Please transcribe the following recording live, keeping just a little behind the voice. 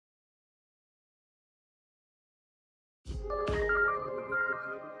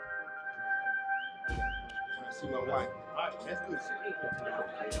see my wife. All right, that's good.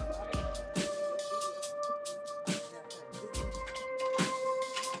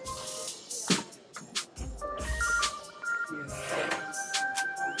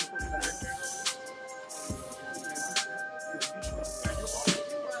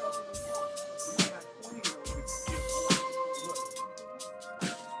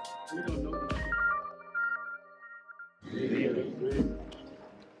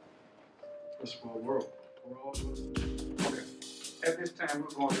 It's for a world. Okay. At this time, we're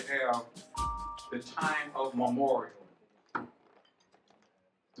going to have the time of memorial.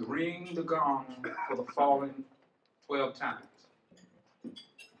 To ring the gong for the fallen 12 times.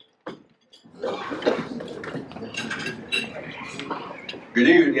 Good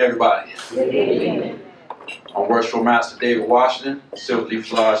evening, everybody. Good evening. I'm Worshipful Master David Washington,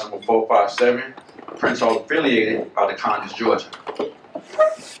 Silverleaf Lodge number 457, Prince Hall affiliated out of Conyers, Georgia.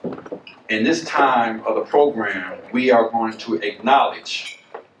 In this time of the program, we are going to acknowledge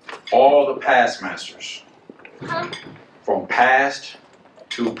all the past masters, from past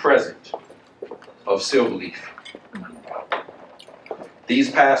to present, of Silverleaf.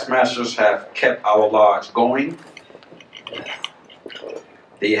 These past masters have kept our lodge going.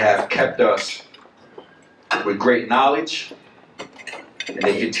 They have kept us with great knowledge, and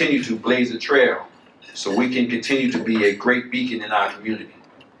they continue to blaze a trail so we can continue to be a great beacon in our community.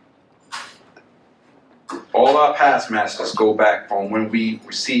 All our past masters go back from when we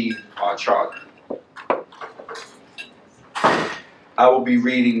received our charter. I will be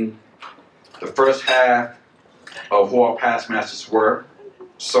reading the first half of who our past masters were.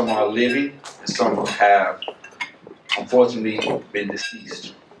 Some are living, and some have unfortunately been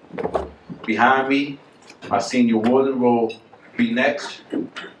deceased. Behind me, my senior warden will be next,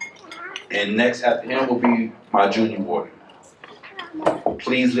 and next after him will be my junior warden.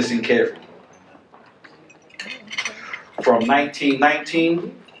 Please listen carefully. From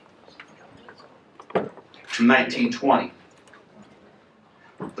 1919 to 1920,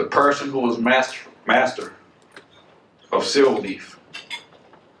 the person who was master of Silverleaf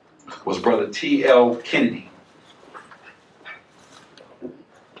was Brother T.L. Kennedy.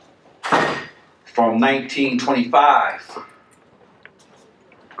 From 1925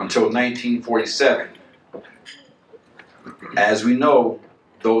 until 1947, as we know,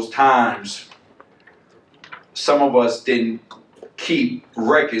 those times, some of us didn't keep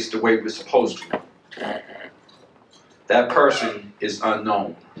records the way we're supposed to. That person is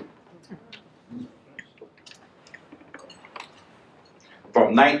unknown.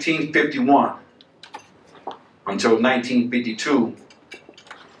 From 1951 until 1952,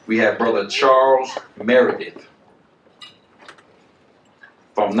 we had Brother Charles Meredith.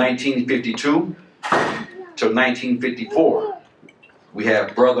 From 1952 till 1954, we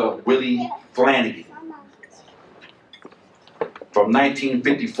have Brother Willie Flanagan. From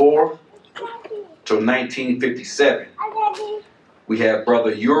 1954 till 1957, we have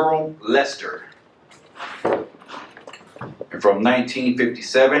Brother Ural Lester. And from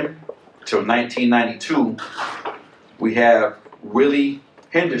 1957 till 1992, we have Willie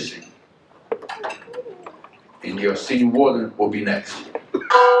Henderson. And your senior warden will be next.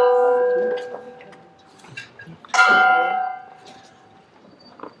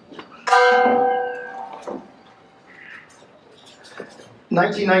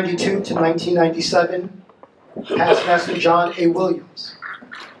 (1992 to 1997), Past Master John A. Williams.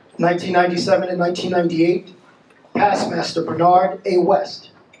 1997 and 1998, Past Master Bernard A.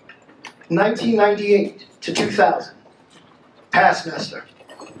 West. 1998 to 2000, Past Master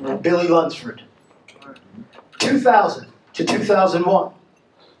Billy Lunsford. 2000 to 2001,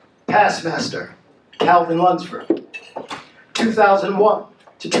 Past Master Calvin Lunsford. 2001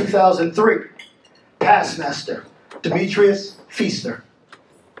 to 2003, Past Master Demetrius Feaster.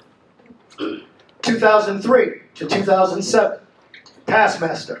 2003 to 2007, Past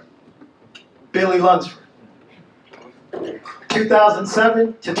Master Billy Lunsford.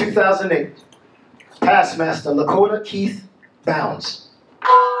 2007 to 2008, Past Master Lakota Keith Bounds.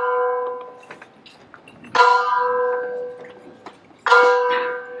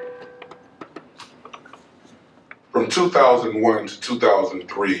 From 2001 to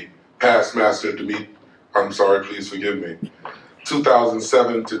 2003, Past Master please forgive me.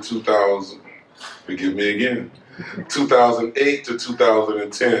 2007 to 2000, forgive me again. 2008 to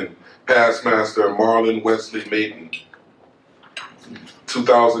 2010, Past Master Marlon Wesley Maiden.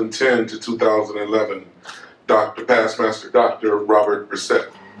 2010 to 2011, Past Master Dr. Robert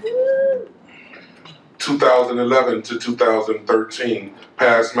Brissett. 2011 to 2013,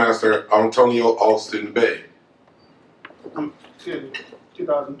 Past Master Antonio Alston Bay.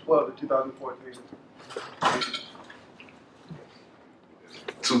 2012 to 2014.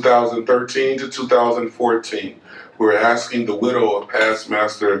 (2013 to 2014). We're asking the widow of past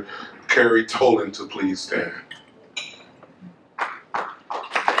master Carrie Tolan to please stand.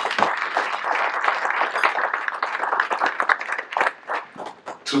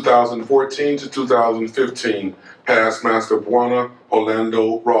 (2014 to 2015), past master Buana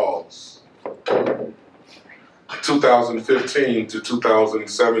Orlando Rawls. 2015 to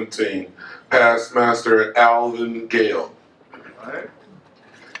 2017, past master Alvin Gale.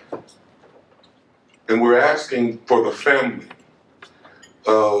 And we're asking for the family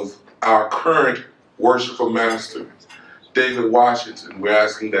of our current worshipful master, David Washington. We're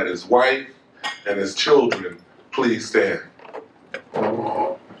asking that his wife and his children please stand.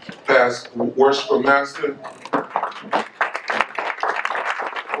 Past worshipful master.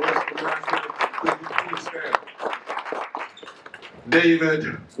 Worshipful master, please stand.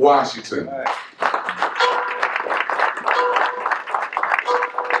 David Washington.